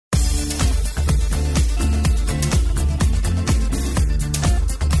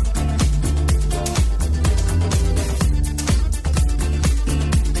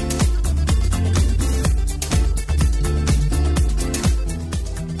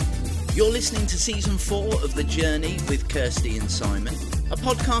You're listening to Season 4 of The Journey with Kirsty and Simon, a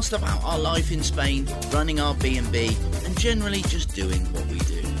podcast about our life in Spain, running our B&B, and generally just doing what we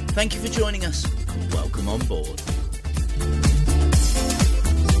do. Thank you for joining us. Welcome on board.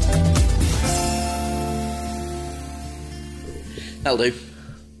 That'll do.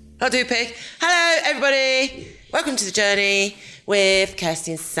 That'll do, pig. Hello, everybody. Welcome to The Journey with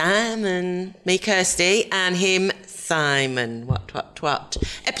Kirsty and Simon. Me, Kirsty, and him, Simon. What?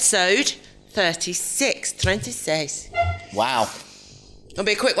 Episode 36. Wow. It'll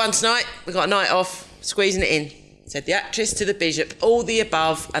be a quick one tonight. We've got a night off, squeezing it in. Said the actress to the bishop, all the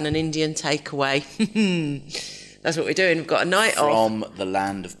above and an Indian takeaway. That's what we're doing. We've got a night off. From the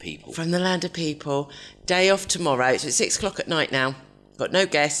land of people. From the land of people. Day off tomorrow. So it's 6 o'clock at night now. Got no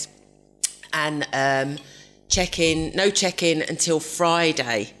guests. And no check-in until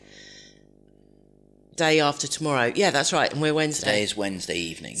Friday. Day after tomorrow. Yeah, that's right. And we're Wednesday. Today is Wednesday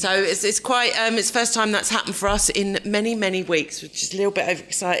evening. So it's quite, it's the first time that's happened for us in many, many weeks, which is a little bit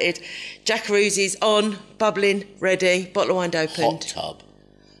overexcited. Jackaroozie's on, bubbling, ready, bottle of wine opened. Hot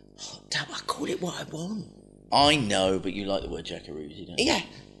tub. I call it what I want. Oh, I know, but you like the word Jackaroozie, don't you? Yeah.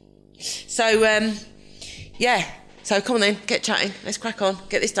 So, So come on then, get chatting. Let's crack on.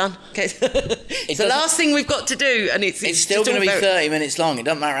 Get this done. It's the last thing we've got to do, and it's still going to be 30 minutes long. It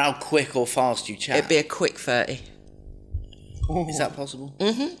doesn't matter how quick or fast you chat. It'd be a quick 30. Ooh. Is that possible?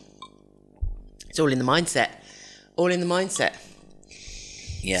 Mm-hmm. It's all in the mindset.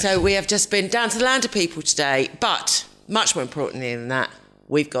 Yeah. So we have just been down to the land of people today, but much more importantly than that,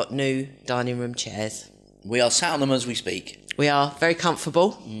 we've got new dining room chairs. We are sat on them as we speak. We are very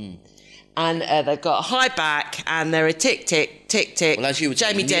comfortable. And they've got a high back, and they're a tick. Well, as you would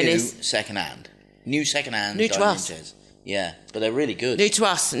say, Jamie Dennis. New second-hand. New to us. Chairs. Yeah, but they're really good. New to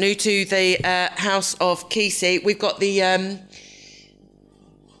us. New to the House of Kesey. We've got the...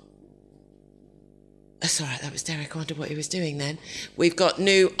 That's all right, that was Derek. I wonder what he was doing then. We've got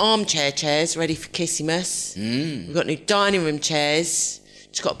new armchair chairs ready for Kissimus. We've got new dining room chairs.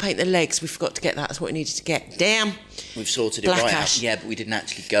 Just got to paint the legs. We forgot to get that. That's what we needed to get. Damn. We've sorted it Black right ash. out. Yeah, but we didn't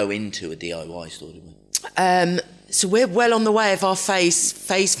actually go into a DIY store, did we? So we're well on the way of our phase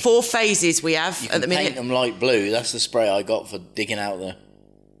 4 phases we have You at the can minute. paint them light blue. That's the spray I got for digging out the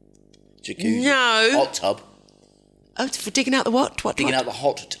jacuzzi. No. Hot tub. Oh, for digging out the what? Digging out the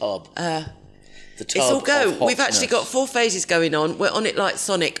hot tub. The tub It's all go. of We've actually got hotness. 4 phases going on. We're on it like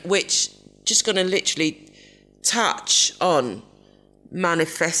Sonic, which just going to literally touch on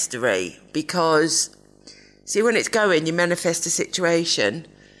manifestory, because see, when it's going, you manifest a situation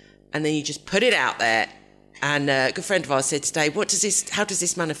and then you just put it out there. And a good friend of ours said today, how does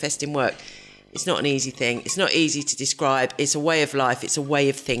this manifesting work? It's not an easy thing. It's not easy to describe. It's a way of life. It's a way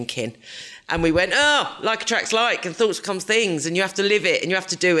of thinking. And we went, like attracts like, and thoughts becomes things, and you have to live it, and you have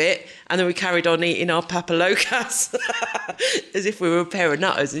to do it. And then we carried on eating our papalocas as if we were a pair of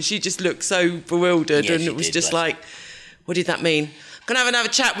nutters. And she just looked so bewildered, Yeah, and she it was did, just bless like, what did that mean? I'm going to have another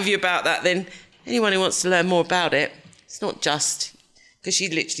chat with you about that then. Anyone who wants to learn more about it, it's not just... Because she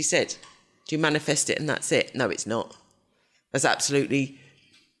literally said, do you manifest it and that's it? No, it's not. That's absolutely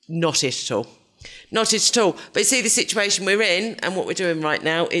not it at all. Not it at all. But see, the situation we're in and what we're doing right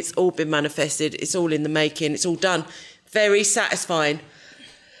now, it's all been manifested. It's all in the making. It's all done. Very satisfying.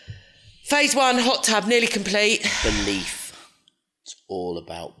 Phase 1, hot tub, nearly complete. Belief. It's all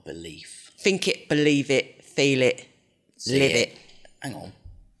about belief. Think it, believe it, feel it, live it. Hang on.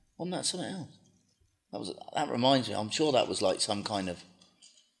 Wasn't that something else? That reminds me. I'm sure that was like some kind of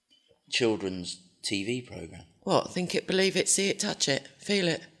children's TV programme. What? Think it, believe it, see it, touch it, feel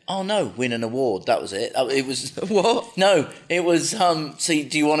it. Oh no, win an award. That was it. It was... What? No, it was, see,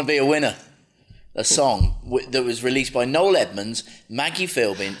 Do You Want to Be a Winner? A song that was released by Noel Edmonds, Maggie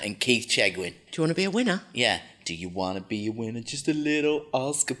Philbin and Keith Chegwin. Do you want to be a winner? Yeah. Do you want to be a winner? Just a little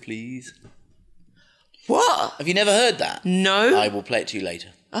Oscar, please. What? Have you never heard that? No. I will play it to you later.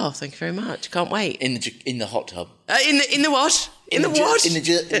 Oh, thank you very much. Can't wait. In the hot tub. In the what? In the what? In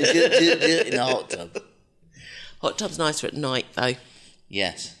the hot tub. Hot tub's nicer at night, though.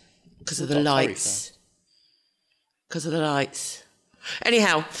 Yes. Because of the lights.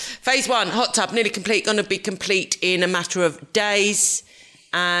 Anyhow, phase 1, hot tub, nearly complete. Going to be complete in a matter of days.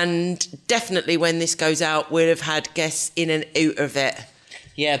 And definitely when this goes out, we'll have had guests in and out of it.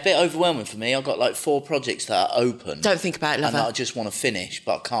 Yeah, a bit overwhelming for me. I've got like 4 projects that are open. Don't think about it, lover. And that I just want to finish,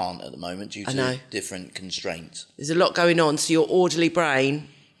 but I can't at the moment due to different constraints. There's a lot going on, so your orderly brain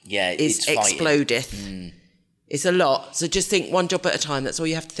is explodeth. It's a lot. So just think one job at a time. That's all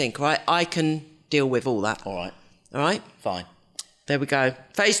you have to think, right? I can deal with all that. All right? Fine. There we go.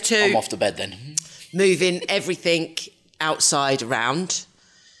 Phase 2. I'm off to bed then. Moving everything outside around.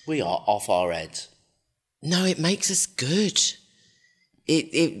 We are off our heads. No, it makes us good.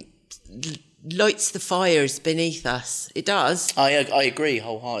 It lights the fires beneath us. It does. I agree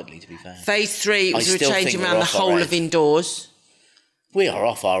wholeheartedly, to be fair. Phase 3 was we're still changing think around we're the off our whole heads. of indoors. We are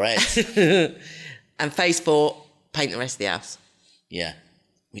off our heads. And phase 4, paint the rest of the house. Yeah.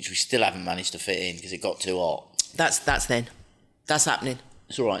 Which we still haven't managed to fit in because it got too hot. That's then. That's happening.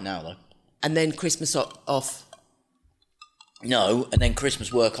 It's all right now, though. And then Christmas off. No, and then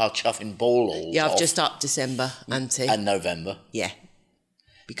Christmas work our chuffing ball all Yeah, I've off. just upped December, Auntie. And November. Yeah.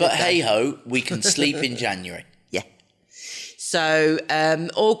 But hey-ho, we can sleep in January. Yeah. So,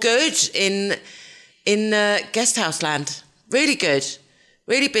 all good in guest house land. Really good.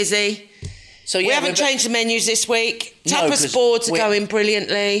 Really busy. So yeah, we haven't changed the menus this week. Tapas 'cause boards are going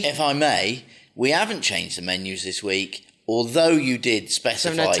brilliantly. If I may, we haven't changed the menus this week, although you did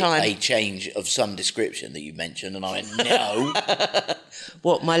specify a change of some description that you mentioned, and I went, no.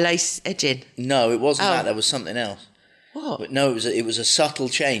 What, my lace edging? No, it wasn't that. There was something else. What? But no, it was a subtle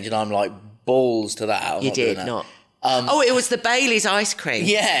change, and I'm like, balls to that. I'm You not doing did that. not. It was the Bailey's ice cream.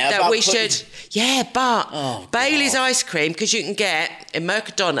 Yeah, that we putting- should. Yeah, but Oh, Bailey's God. ice cream, because you can get in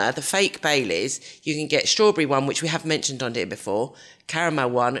Mercadona the fake Bailey's. You can get strawberry one, which we have mentioned on here before,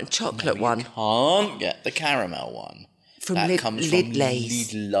 caramel one, and chocolate one Can't get the caramel one. from That comes from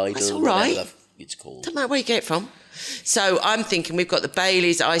Lidl's. Lidl, That's all whatever right. it's called. Doesn't matter where you get it from. So I'm thinking we've got the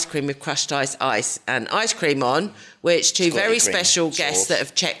Bailey's ice cream with crushed ice and ice cream on, which two Scotty very cream special sauce. guests that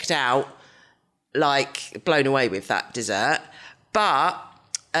have checked out, like blown away with that dessert. But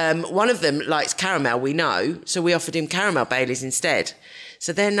one of them likes caramel, we know, so we offered him caramel Baileys instead.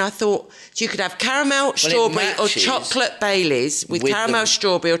 So then I thought you could have caramel, strawberry or matches chocolate Baileys with with caramel, the-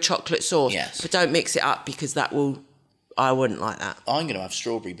 strawberry or chocolate sauce. Yes. But don't mix it up because I wouldn't like that. I'm going to have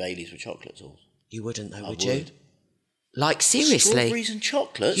strawberry Baileys with chocolate sauce. You wouldn't though, would would. you? Like seriously? Strawberries and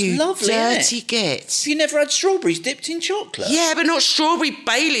chocolates? You Lovely, dirty innit? git. Have you never had strawberries dipped in chocolate? Yeah, but not strawberry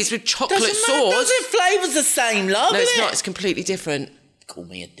Baileys with chocolate Doesn't sauce. matter, does it? Flavour's the same, love, No, it's innit? not. It's completely different. Call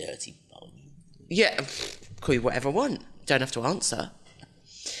me a dirty bone. Yeah, call you whatever I want. Don't have to answer.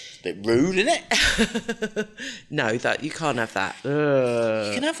 It's a bit rude, innit? No, that you can't have that.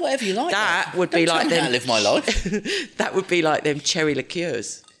 You can have whatever you like. That love. would Don't be tell like me how them. to live my life. That would be like them cherry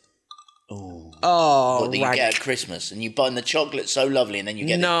liqueurs. Ooh. Oh, What that you rank. get at Christmas, and you buy the chocolate so lovely, and then you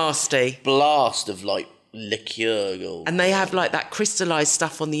get this Nasty. blast of like liqueur. Or, And they have like that crystallised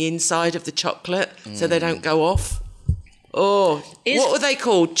stuff on the inside of the chocolate so they don't go off. Oh, what were they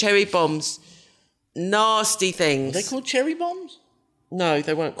called? Cherry bombs. Nasty things. are they called cherry bombs? No,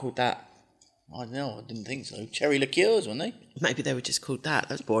 they weren't called that. I don't know. I didn't think so. Cherry liqueurs, weren't they? Maybe they were just called that.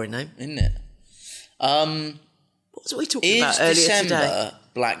 That's a boring name. Isn't it? What was we talking Is about earlier December today?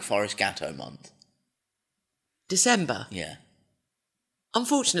 Black Forest Gatto month? December? Yeah.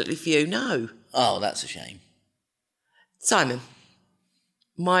 Unfortunately for you, no. Oh, that's a shame. Simon,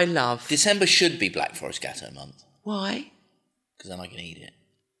 my love. December should be Black Forest Gatto month, Why? because then I can eat it.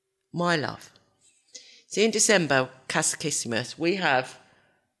 My love. See, in December, Casakissimus, we have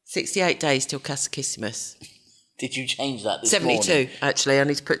 68 days till Casakissimus. Did you change that this 72, morning? actually. I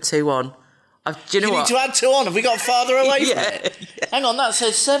need to put 2 on. Do you know You what? need to add 2 on. Have we got farther away Yeah, from it? Hang on, that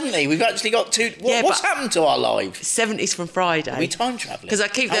says 70. We've actually got 2. Yeah, What's but- happened to our lives? 70's from Friday. Are we time travelling? Because I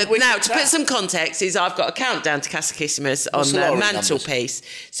keep How the... wicked Now, is to put that? some context, is I've got a countdown to Casakissimus on What's the the lottery mantelpiece.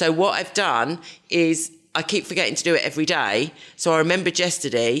 So what I've done is I keep forgetting to do it every day. So I remembered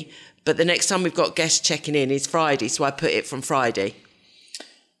yesterday, but the next time we've got guests checking in is Friday, so I put it from Friday.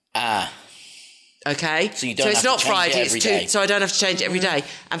 Ah, Okay? So you don't it's have to not change it Friday, every it's day. so I don't have to change it every day.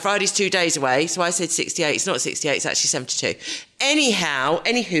 And Friday's 2 days away, so I said 68. It's not 68, it's actually 72.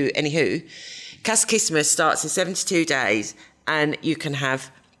 Anywho, Casakissimus starts in 72 days, and you can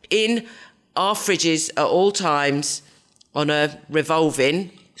have in our fridges at all times on a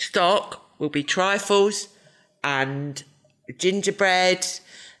revolving stock will be trifles and gingerbread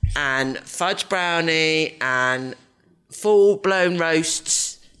and fudge brownie and full-blown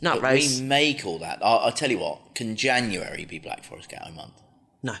roasts, nut but roasts. we make all that. I'll tell you what. Can January be Black Forest Gatto month?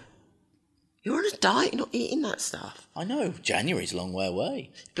 No. You're on a diet, you're not eating that stuff. I know. January's a long way away.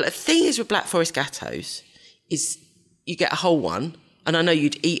 But the thing is with Black Forest Gattos is you get a whole one, and I know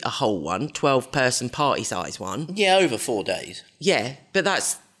you'd eat a whole one, 12-person party size one. Yeah, over 4 days. Yeah, but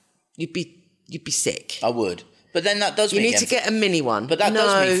that's you'd be sick. I would. But then that does You me need to again. get a mini one. But that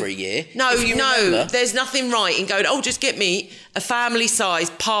does me for a year. No, If you remember- there's nothing right in going, just get me a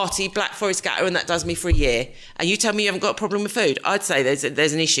family-sized party Black Forest Gatto and that does me for a year. And you tell me you haven't got a problem with food. I'd say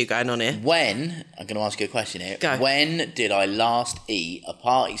there's an issue going on here. When, I'm going to ask you a question here. Go. When did I last eat a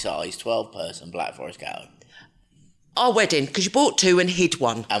party-sized 12-person Black Forest Gatto? Our wedding, because you bought 2 and hid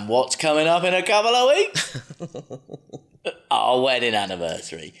one. And what's coming up in a couple of weeks? Our wedding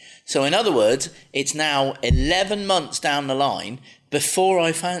anniversary. So in other words, it's now 11 months down the line before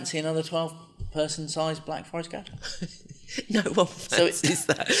I fancy another 12-person sized Black Forest gatter. No one fancies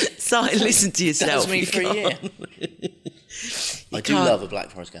that. Si, listen to yourself. That's me for a year. I do love a Black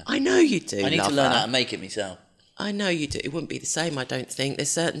Forest gatter. I know you do. I need to learn how to make it myself. I know you do. It wouldn't be the same, I don't think.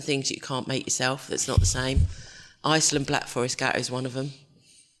 There's certain things you can't make yourself that's not the same. Iceland Black Forest gatter is one of them.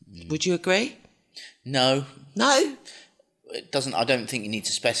 Would you agree? No. No? It doesn't. I don't think you need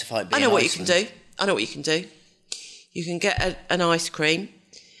to specify it being I know what Iceland. you can do. I know what you can do. You can get an ice cream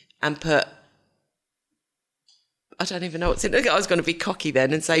and put... I don't even know what's in it. I was going to be cocky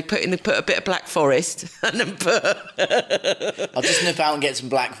then and say put a bit of Black Forest and then I'll just nip out and get some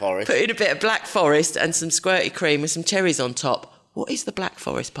Black Forest. Put in a bit of Black Forest and some squirty cream with some cherries on top. What is the Black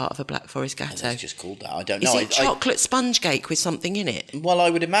Forest part of a Black Forest gatto? It's just called that. I don't know. Is it chocolate sponge cake with something in it? Well, I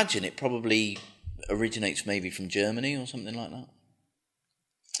would imagine it probably originates maybe from Germany or something like that,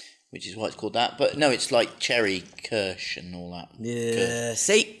 which is why it's called that. But no, it's like cherry kirsch and all that. Yeah.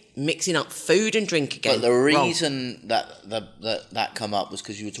 See, mixing up food and drink again. But the reason that come up was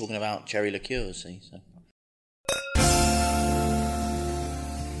because you were talking about cherry liqueurs. See, so.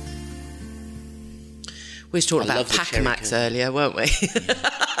 We were talking about Pacamax earlier, weren't we?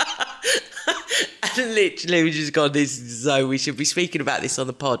 Yeah. And literally we just gone this zone. We should be speaking about this on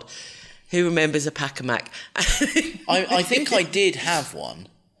the pod. Who remembers a Pacamac? I think I did have one.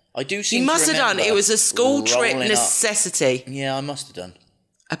 I do seem You must to have done. It was a school trip necessity. Yeah, I must have done.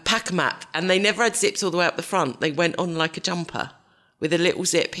 A Pacamac. And they never had zips all the way up the front. They went on like a jumper with a little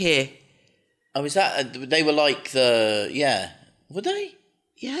zip here. Oh, is that... they were like the... Yeah. Were they?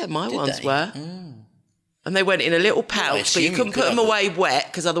 Yeah, my ones were. Mm. And they went in a little pouch, but you couldn't put them away wet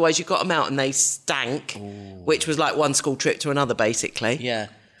because otherwise you got them out and they stank, which was like one school trip to another, basically. Yeah.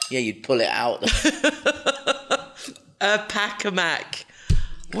 Yeah, you'd pull it out. A Pacamac.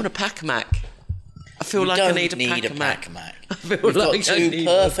 I want a Pacamac. I feel like I need a Pacamac. I feel We've like got 2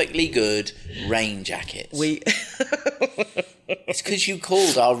 perfectly good rain jackets. It's because you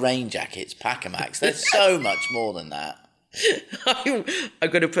called our rain jackets Pacamacs. There's so much more than that. I'm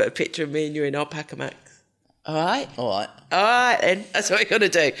going to put a picture of me and you in our Pacamacs. All right? All right. All right, then. That's what we're going to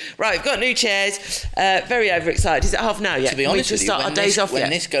do. Right, we've got new chairs. Very overexcited. Is it half an hour yet? To be honest with you,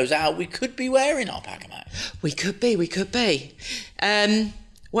 when this goes out, we could be wearing our Pacamac. We could be.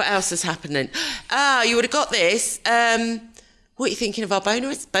 What else is happening? You would have got this. What are you thinking of our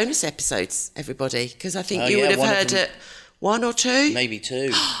bonus episodes, everybody? Because I think you would have heard it 1 or 2. Maybe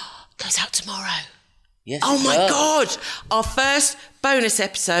 2. Goes out tomorrow. Yes. Oh my God! Our first bonus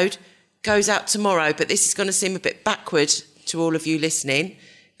episode goes out tomorrow, but this is going to seem a bit backward to all of you listening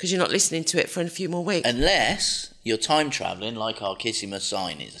because you're not listening to it for a few more weeks. Unless you're time travelling like our Kissimus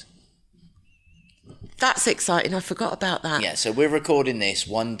sign is. That's exciting. I forgot about that. Yeah, so we're recording this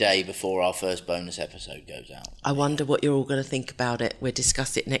one day before our first bonus episode goes out. I wonder what you're all going to think about it. We'll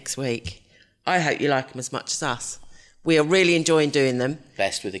discuss it next week. I hope you like them as much as us. We are really enjoying doing them.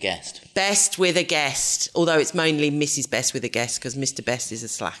 Best with a guest. Best with a guest, although it's mainly Mrs. Best with a guest because Mr. Best is a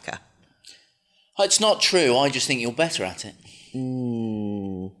slacker. It's not true. I just think you're better at it.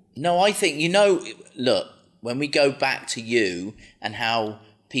 No, I think, look, when we go back to you and how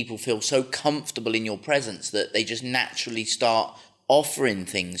people feel so comfortable in your presence that they just naturally start offering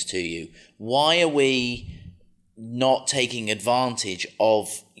things to you, why are we not taking advantage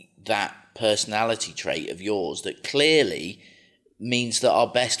of that personality trait of yours that clearly means that our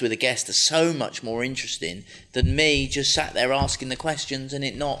best with a guest are so much more interesting than me just sat there asking the questions and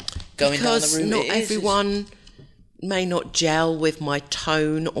it not going down the route not everyone may not gel with my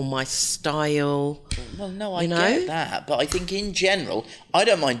tone or my style. Well, no, I get that, but I think in general, I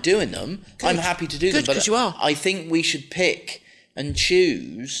don't mind doing them. Good. I'm happy to do them, but you are. I think we should pick and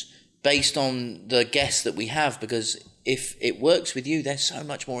choose based on the guests that we have, because if it works with you, they're so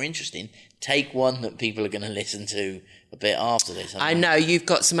much more interesting. Take one that people are going to listen to a bit after this. I know you've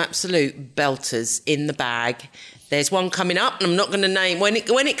got some absolute belters in the bag. There's one coming up, and I'm not going to name when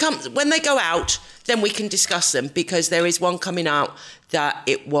they go out. Then we can discuss them, because there is one coming out that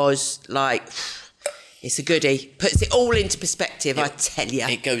it was like, it's a goodie. Puts it all into perspective, I tell you.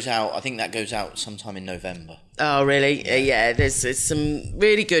 It goes out. I think that goes out sometime in November. Oh, really? Yeah, there's some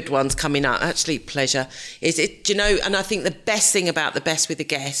really good ones coming up. Actually, pleasure. And I think the best thing about the Best with a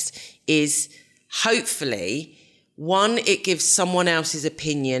Guest is hopefully, one, it gives someone else's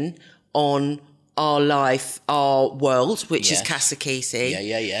opinion on our life, our world, which is Casa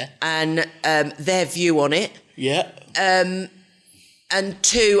Kesey. Yeah. And their view on it. Yeah. And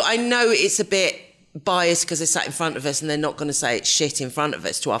 2, I know it's a bit biased because they're sat in front of us and they're not going to say it's shit in front of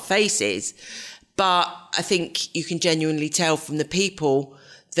us to our faces. But I think you can genuinely tell from the people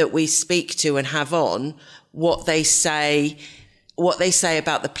that we speak to and have on what they say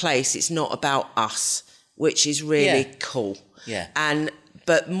about the place. It's not about us, which is really cool. Yeah.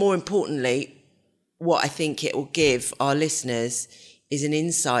 But more importantly, what I think it will give our listeners is an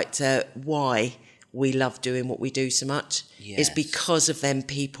insight to why we love doing what we do so much. Yes. It's because of them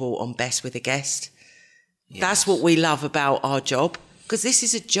people on Best with a Guest. Yes. That's what we love about our job, because this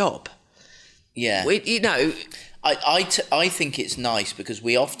is a job. Yeah. I think it's nice because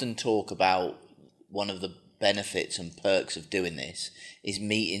we often talk about one of the benefits and perks of doing this is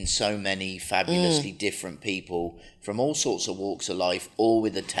meeting so many fabulously different people from all sorts of walks of life, all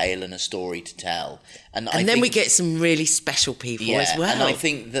with a tale and a story to tell. And then we get some really special people as well. And I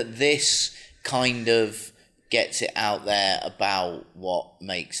think that this kind of gets it out there about what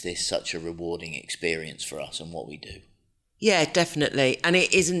makes this such a rewarding experience for us and what we do. Yeah, definitely. And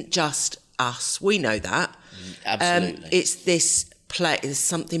it isn't just us. We know that. Absolutely. It's this place. There's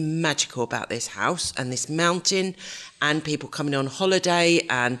something magical about this house and this mountain and people coming on holiday,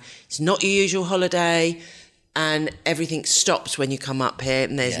 and it's not your usual holiday, and everything stops when you come up here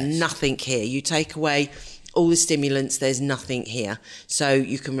and there's nothing here. You take away all the stimulants, there's nothing here. So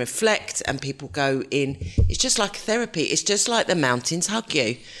you can reflect and people go in. It's just like therapy. It's just like the mountains hug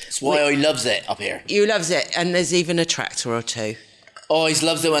you. That's why I loves it up here. You loves it. And there's even a tractor or two. Oh, he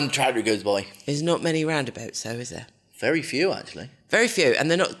loves it when the tractor goes by. There's not many roundabouts though, is there? Very few, actually. Very few, and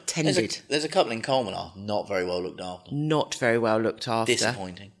they're not tended. There's a couple in Coleman are not very well looked after. Not very well looked after.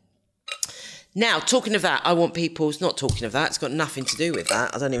 Disappointing. Now, talking of that, I want people's... Not talking of that, it's got nothing to do with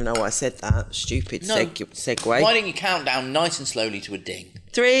that. I don't even know why I said that. Stupid segue. Why don't you count down nice and slowly to a ding?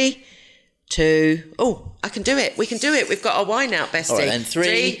 3, 2... Oh, I can do it. We can do it. We've got our wine out, bestie. All right, then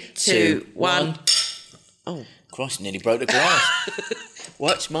 3, 2, 1. Oh. Christ, nearly broke the glass.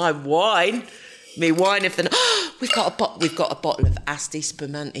 Watch my wine. Me wine if the... We've got a bottle of Asti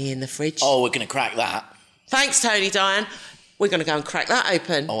Spumante in the fridge. Oh, we're going to crack that. Thanks, Tony Diane. We're going to go and crack that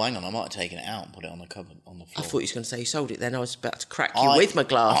open. Oh, hang on. I might have taken it out and put it on the cupboard on the floor. I thought you was going to say you sold it then. I was about to crack you with my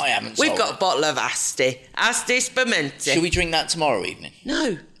glass. I haven't We've sold got it. a bottle of Asti Spumante. Should we drink that tomorrow evening?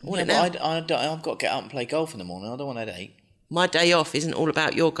 No. I've got to get out and play golf in the morning. I don't want a headache. My day off isn't all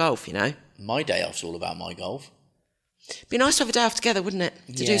about your golf, you know. My day off's all about my golf. Be nice to have a day off together, wouldn't it?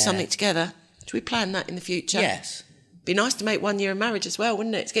 To do something together. Should we plan that in the future? Yes. Be nice to make 1 year of marriage as well,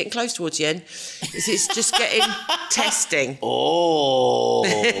 wouldn't it? It's getting close towards the end. It's just getting testing. Oh,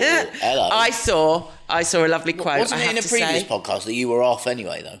 hello. I saw a lovely quote. Wasn't it in a previous podcast that you were off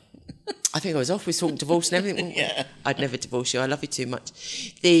anyway, though? I think I was off. We talked divorce and everything. Yeah. I'd never divorce you. I love you too much.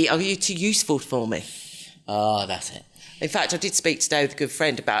 Are you too useful for me? Oh, that's it. In fact, I did speak today with a good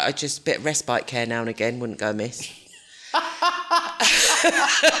friend about just a bit of respite care now and again. Wouldn't go amiss.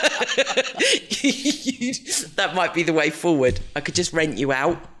 That might be the way forward. I could just rent you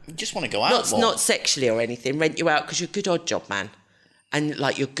out. You just want to go out more. Not sexually or anything. Rent you out because you're a good odd job man, and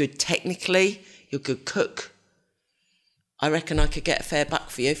like you're good technically. You're a good cook. I reckon I could get a fair buck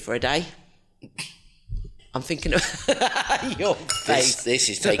for you for a day. I'm thinking of your face. This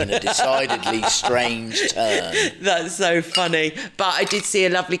is taking a decidedly strange turn. That's so funny. But I did see a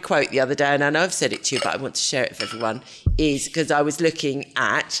lovely quote the other day, and I know I've said it to you, but I want to share it with everyone, is because I was looking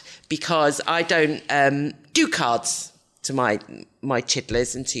at, because I don't do cards to my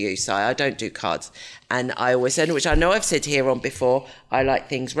chidlers and to you, Si. I don't do cards. And I always said, which I know I've said here on before, I like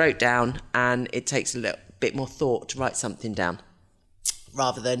things wrote down, and it takes a little bit more thought to write something down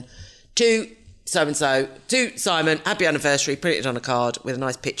rather than to so-and-so, to Simon, happy anniversary, put it on a card with a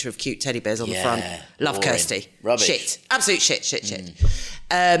nice picture of cute teddy bears on the front. Love boring. Kirsty. Rubbish. Shit. Absolute shit.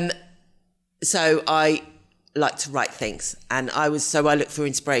 So I like to write things, and I look for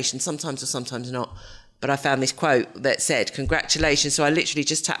inspiration, sometimes or sometimes not, but I found this quote that said, congratulations. So I literally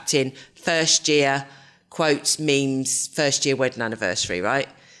just tapped in first year, quotes, memes, first year wedding anniversary, right?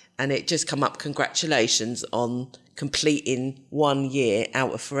 And it just come up, congratulations on completing 1 year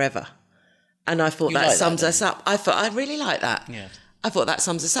out of forever. And I thought that sums us up. I really like that. Yeah. I thought that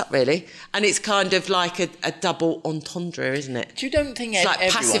sums us up, really. And it's kind of like a double entendre, isn't it? You don't think it's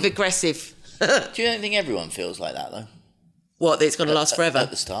like passive-aggressive. You don't think everyone feels like that, though? What, that it's going to last forever? At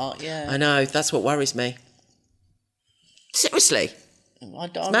the start, yeah. I know, that's what worries me. Seriously.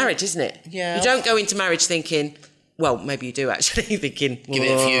 It's marriage, isn't it? Yeah. You don't go into marriage thinking... Well, maybe you do actually, thinking... Give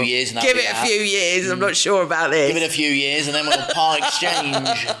it a few years and give it a few years, I'm not sure about this. Give it a few years and then we'll part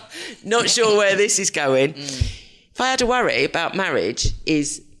exchange. Not sure where this is going. If I had a worry about marriage,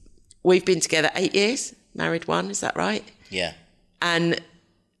 is we've been together 8 years, married 1, is that right? Yeah. And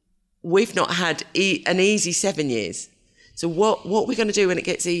we've not had an easy 7 years. So what are we going to do when it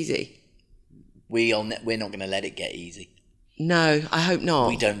gets easy? We're not going to let it get easy. No, I hope not.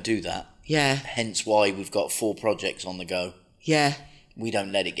 We don't do that. Yeah. Hence why we've got 4 projects on the go. Yeah. We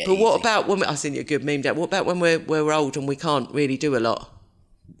don't let it get easy. But what about when I sent you a good meme, Dad. What about when we're old and we can't really do a lot?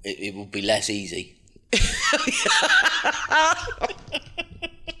 It will be less easy.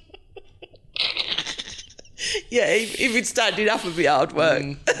 Yeah, even standing up would be hard work.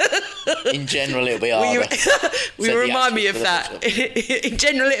 In general, it'll be harder. Will you remind me of that? In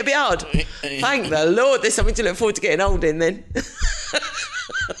general, it'll be hard. Thank the Lord, there's something to look forward to getting old in then.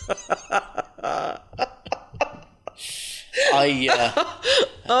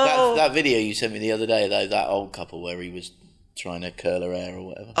 That video you sent me the other day, though, that old couple where he was trying to curl her hair or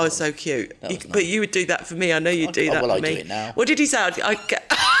whatever. Oh, so cute. But you would do that for me. I know you'd do that for me. Well, I do it now. What did he say?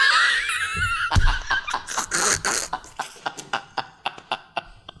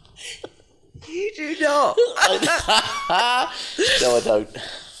 You do not. No, I don't.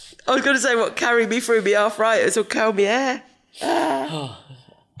 I was going to say, what, carry me through my arthritis or curl me hair? I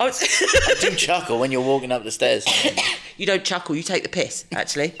do chuckle when you're walking up the stairs. You don't chuckle, you take the piss,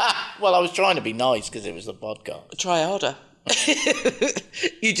 actually. Well, I was trying to be nice because it was the podcast. Try harder.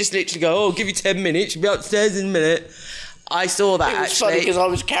 You just literally go, I'll give you 10 minutes, you'll be upstairs in a minute. I saw that, actually. It was funny because I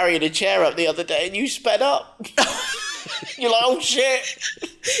was carrying a chair up the other day and you sped up. You're like, oh shit.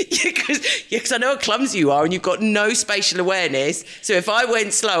 Because I know how clumsy you are and you've got no spatial awareness. So if I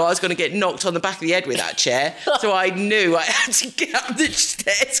went slow, I was going to get knocked on the back of the head with that chair. So I knew I had to get up the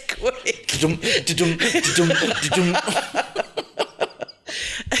stairs quick.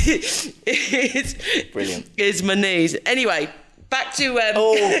 It's brilliant. It's my knees. Anyway, back to...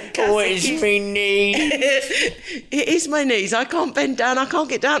 it's my knees. It is my knees. I can't bend down. I can't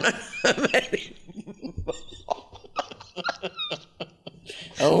get down.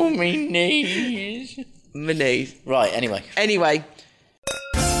 Oh, my knees. My knees. Right, anyway.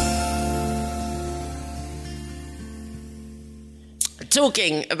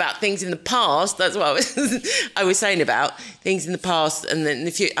 Talking about things in the past, that's what I was saying about things in the past, and then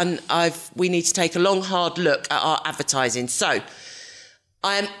we need to take a long, hard look at our advertising. So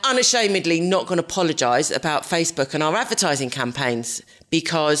I am unashamedly not going to apologise about Facebook and our advertising campaigns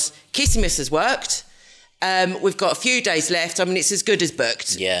because Kissimus has worked. We've got a few days left. I mean, it's as good as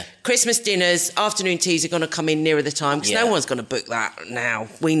booked. Yeah. Christmas dinners, afternoon teas are going to come in nearer the time because no one's going to book that now.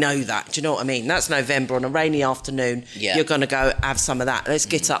 We know that. Do you know what I mean? That's November on a rainy afternoon. Yeah. You're going to go have some of that. Let's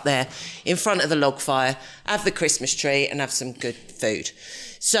get up there in front of the log fire, have the Christmas tree and have some good food.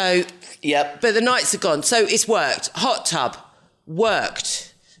 So, yep. But the nights are gone. So it's worked. Hot tub,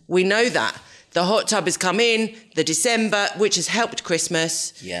 worked. We know that. The hot tub has come in, the December, which has helped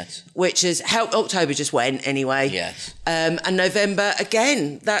Christmas. Yes. Which has helped, October just went anyway. Yes. And November,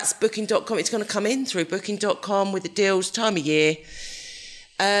 again, that's booking.com. It's going to come in through booking.com with the deals, time of year.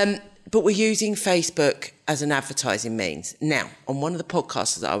 But we're using Facebook as an advertising means. Now, on one of the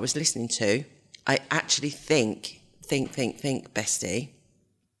podcasts that I was listening to, I actually think, bestie,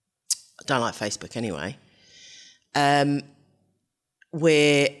 I don't like Facebook anyway,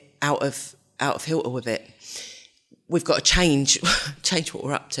 we're out of filter with it. We've got to change what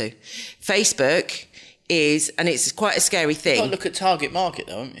we're up to. Facebook is, and it's quite a scary thing. You've got to look at target market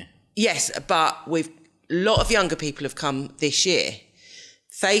though, haven't you? Yes, but a lot of younger people have come this year.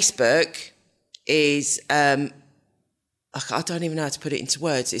 Facebook is, I don't even know how to put it into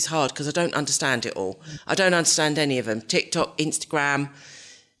words. It's hard because I don't understand it all. I don't understand any of them. TikTok, Instagram,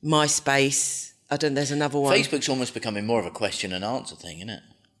 MySpace. There's another one. Facebook's almost becoming more of a question and answer thing, isn't it?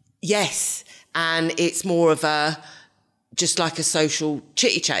 Yes, and it's more of just like a social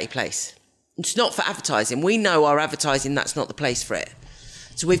chitty-chatty place. It's not for advertising. We know our advertising, that's not the place for it.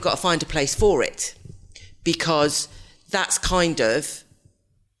 So we've got to find a place for it because that's kind of...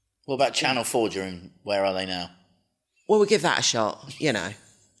 What about Channel 4 where are they now? Well, we'll give that a shot, you know.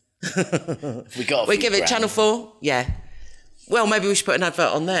 We give it Channel 4, yeah. Well, maybe we should put an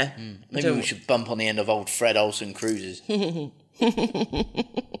advert on there. Maybe we should bump on the end of old Fred Olsen cruises.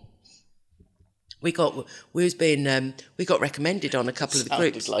 We got recommended on a couple of the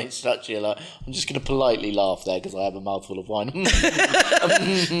groups. I'm just going to politely laugh there because I have a mouthful of wine. Wait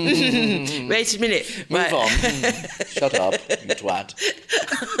a minute. Move on. Shut up, you twat.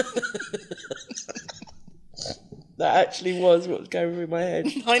 That actually was what was going through my head.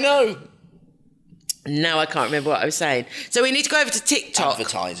 I know. Now I can't remember what I was saying. So we need to go over to TikTok.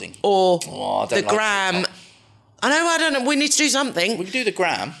 Advertising. Or the Gram. TikTok. I don't know. We need to do something. We can do the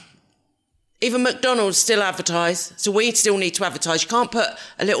Gram. Even McDonald's still advertise, so we still need to advertise. You can't put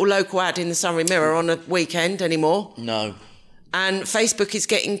a little local ad in the Surrey Mirror on a weekend anymore. No. And Facebook is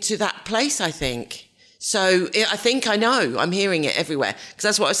getting to that place, I think. So I think I know. I'm hearing it everywhere. Because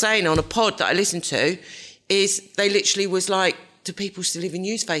that's what I was saying on a pod that I listened to, is they literally was like, do people still even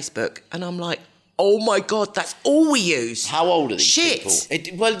use Facebook? And I'm like, oh my God, that's all we use. How old are these Shit.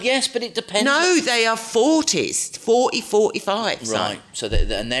 people? Well, yes, but it depends. No, they are 40s, 40, 45. Right, so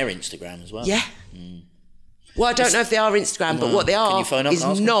and they're Instagram as well. Yeah. Well, I don't know if they are Instagram, but what they Can are you phone up is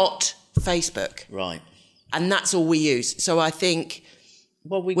and ask them? not Facebook. Right. And that's all we use. So I think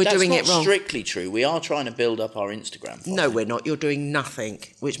Well, we're that's doing not it wrong. strictly true. We are trying to build up our Instagram following. No, we're not. You're doing nothing,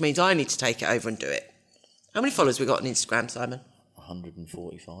 which means I need to take it over and do it. How many followers we got on Instagram, Simon?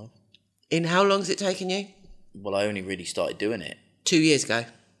 145. In how long has it taken you? Well, I only really started doing it. 2 years ago.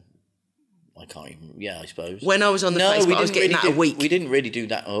 I can't even... Yeah, I suppose. When I was on the Facebook, I was getting that a week. We didn't really do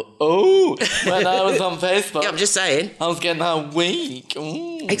that. Oh, when I was on Facebook. Yeah, I'm just saying. I was getting that a week.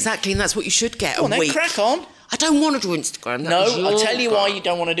 Ooh. Exactly, and that's what you should get, Go on a then, week. crack on. I don't want to do Instagram. No, I'll tell you why you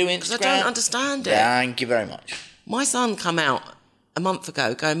don't want to do Instagram. Because I don't understand it. Thank you very much. My son come out a month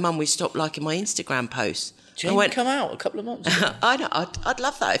ago going, Mum, we stopped liking my Instagram posts. Jane come out a couple of months ago. I know, I'd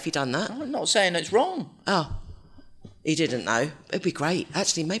love that if he'd done that. I'm not saying it's wrong. Oh, he didn't know. It'd be great.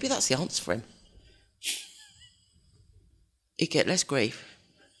 Actually, maybe that's the answer for him. He'd get less grief.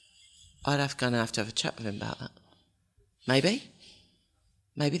 I'd have to have a chat with him about that.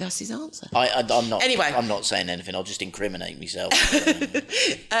 Maybe that's his answer. I'm not. Anyway. I'm not saying anything. I'll just incriminate myself.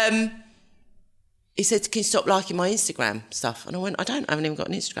 He said, can you stop liking my Instagram stuff? And I went, I haven't even got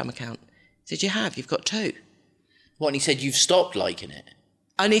an Instagram account. He said, you have, you've got 2. What? And he said you've stopped liking it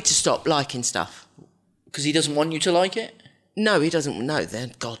I need to stop liking stuff. because he doesn't want you to like it. No, he doesn't. No,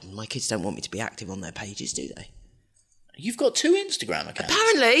 God, my kids don't want me to be active on their pages, do they? You've got 2 Instagram accounts.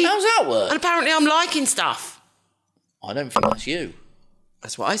 Apparently. How's that work? And apparently I'm liking stuff. I don't think that's you.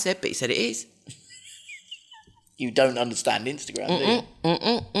 That's what I said, but he said it is. You don't understand Instagram, do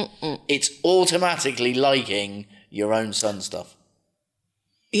you? It's automatically liking your own son's stuff.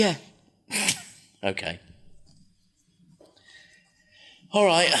 Yeah. Okay. All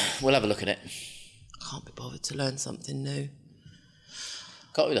right, we'll have a look at it. I can't be bothered to learn something new.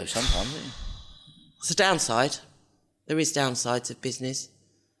 Got to though sometimes, don't you? It's a downside. There is downsides of business.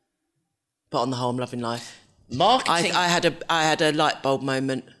 But on the whole, I'm loving life. Marketing. I had a light bulb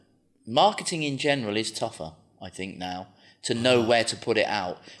moment. Marketing in general is tougher, I think, now, to know where to put it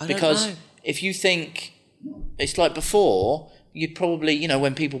out. I don't Because know. if you think, it's like before, you'd probably,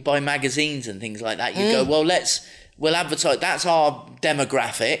 when people buy magazines and things like that, you'd go, well, we'll advertise, that's our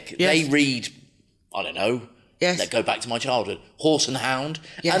demographic. Yes. They read, I don't know, Yes. let's go back to my childhood, Horse and Hound.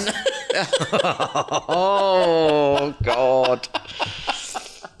 Yes. And Oh, God.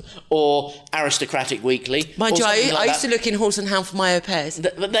 or Aristocratic Weekly. Mind or you, something I like used that. to look in Horse and Hound for my au pairs.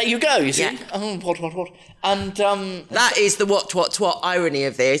 But there you go, you see. Yeah. Oh, what. And, That is the what irony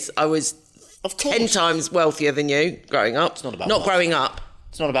of this. I was of course. 10 times wealthier than you growing up. It's not about Not wealth. growing up.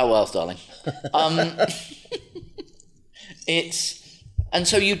 It's not about wealth, darling. And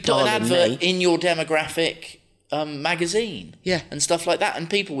so you'd put an Darling advert me. in your demographic magazine. Yeah. And stuff like that. And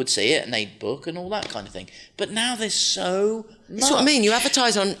people would see it and they'd book and all that kind of thing. But now there's so much. That's what I mean. You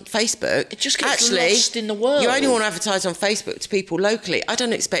advertise on Facebook. It just gets lost in the world. You only want to advertise on Facebook to people locally. I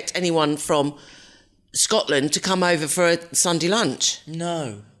don't expect anyone from Scotland to come over for a Sunday lunch.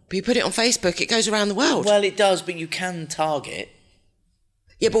 No. But you put it on Facebook, it goes around the world. Well, it does, but you can target.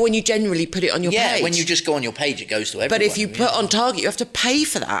 Yeah, but when you generally put it on your Yeah, page. when you just go on your page, it goes to everyone. But if you put on Target, you have to pay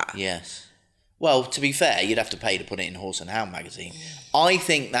for that. Yes. Well, to be fair, you'd have to pay to put it in Horse and Hound magazine. I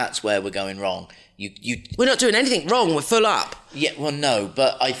think that's where we're going wrong. We're not doing anything wrong. We're full up. Yeah, well, no,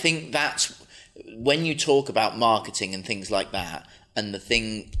 but I think that's when you talk about marketing and things like that. And the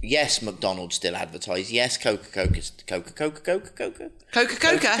thing, yes, McDonald's still advertise. Yes, Coca-Cola. Coca-Cola.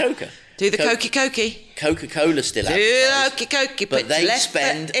 Do the Coca-Cola. Coca-Cola still Do advertise. the Coca-Cola. But they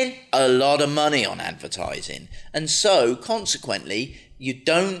spend a lot of money on advertising. And so, consequently, you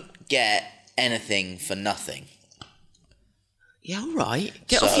don't get anything for nothing. Yeah, all right.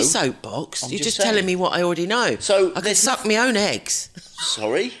 Get off your soapbox. You're just saying. telling me what I already know. So I can suck my own eggs.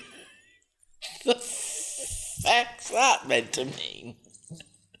 Sorry? The fuck's that meant to mean?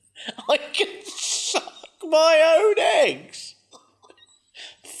 I can suck my own eggs.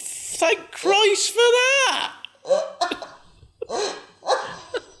 Thank Christ for that.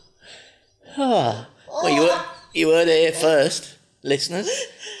 Well, you heard it here first, listeners.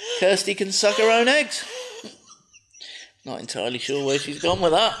 Kirsty can suck her own eggs. Not entirely sure where she's gone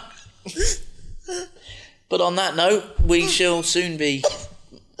with that. But on that note, we shall soon be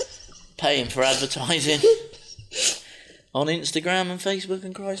paying for advertising on Instagram and Facebook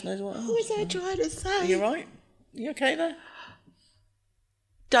and Christ knows what else. What was I trying to say? Are you right? You okay there?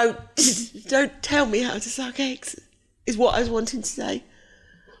 Don't tell me how to suck eggs, is what I was wanting to say.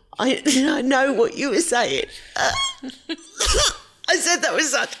 I know what you were saying. I said that with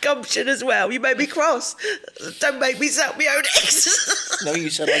such gumption as well. You made me cross. Don't make me suck my own eggs. No, you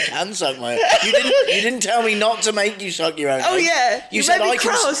said I can suck my own. You didn't tell me not to make you suck your own eggs. Oh, yeah. You said made me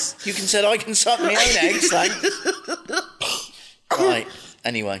cross. You said I can suck my own eggs, thanks. Right,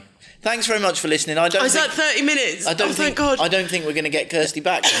 anyway. Thanks very much for listening. I was like 30 minutes. Thank God. I don't think we're going to get Kirsty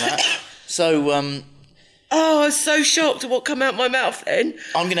back from that. So, I was so shocked at what came out my mouth then.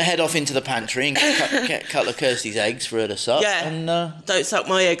 I'm going to head off into the pantry and get a couple of Kirsty's eggs for her to suck. Yeah. And, don't suck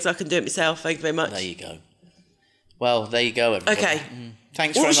my eggs. I can do it myself. Thank you very much. There you go. Well, there you go, everybody. Okay.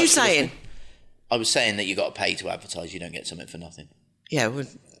 Thanks what very much. What was you saying? Listening. I was saying that you got to pay to advertise. You don't get something for nothing. Yeah, well,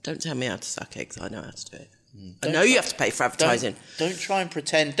 don't tell me how to suck eggs. I know how to do it. I know you have to pay for advertising. Don't try and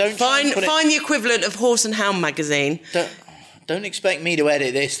pretend. Find the equivalent of Horse and Hound magazine. Don't expect me to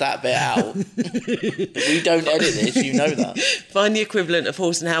edit that bit out. We don't edit this, you know that. Find the equivalent of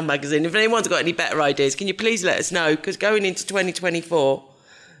Horse and Hound magazine. If anyone's got any better ideas, can you please let us know? Because going into 2024,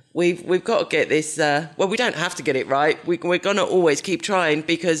 we've got to get this. Well, we don't have to get it right. We're going to always keep trying,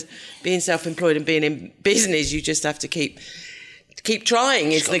 because being self-employed and being in business, you just have to keep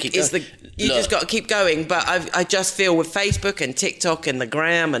trying. You just got to keep going. But I just feel with Facebook and TikTok and the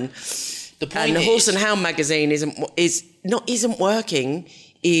gram and the Horse and Hound magazine isn't working.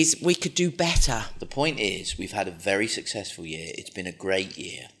 Is we could do better. The point is, we've had a very successful year. It's been a great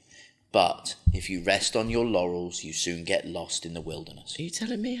year. But if you rest on your laurels, you soon get lost in the wilderness. Are you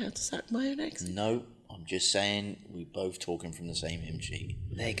telling me how to suck my own eggs? No, I'm just saying we're both talking from the same hymn sheet.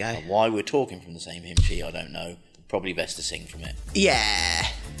 There you go. And why we're talking from the same hymn sheet, I don't know. Probably best to sing from it. Yeah.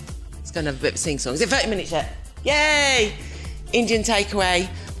 It's going to have a bit of sing-song. Is it 30 minutes yet? Yay! Indian takeaway,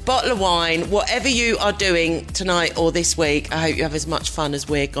 bottle of wine, whatever you are doing tonight or this week, I hope you have as much fun as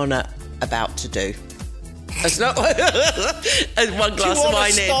we're about to do. That's not as one glass of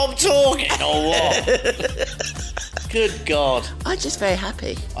wine in. Do you want to stop talking or what? Good God. I'm just very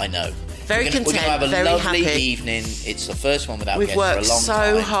happy. I know. Very content, we're gonna have a very lovely happy. evening. It's the first one without guests for a long We've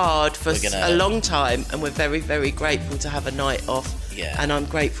time. We've worked so hard for a long time, and we're very, very grateful to have a night off. Yeah. And I'm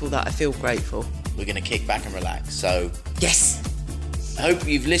grateful that I feel grateful. We're going to kick back and relax. So yes. I hope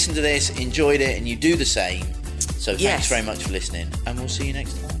you've listened to this, enjoyed it, and you do the same. So thanks very much for listening, and we'll see you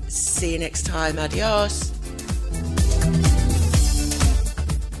next time. See you next time. Adios.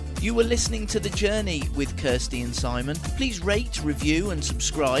 You were listening to The Journey with Kirsty and Simon. Please rate, review and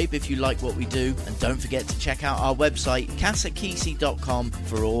subscribe if you like what we do. And don't forget to check out our website, casakisi.com,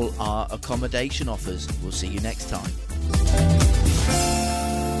 for all our accommodation offers. We'll see you next time.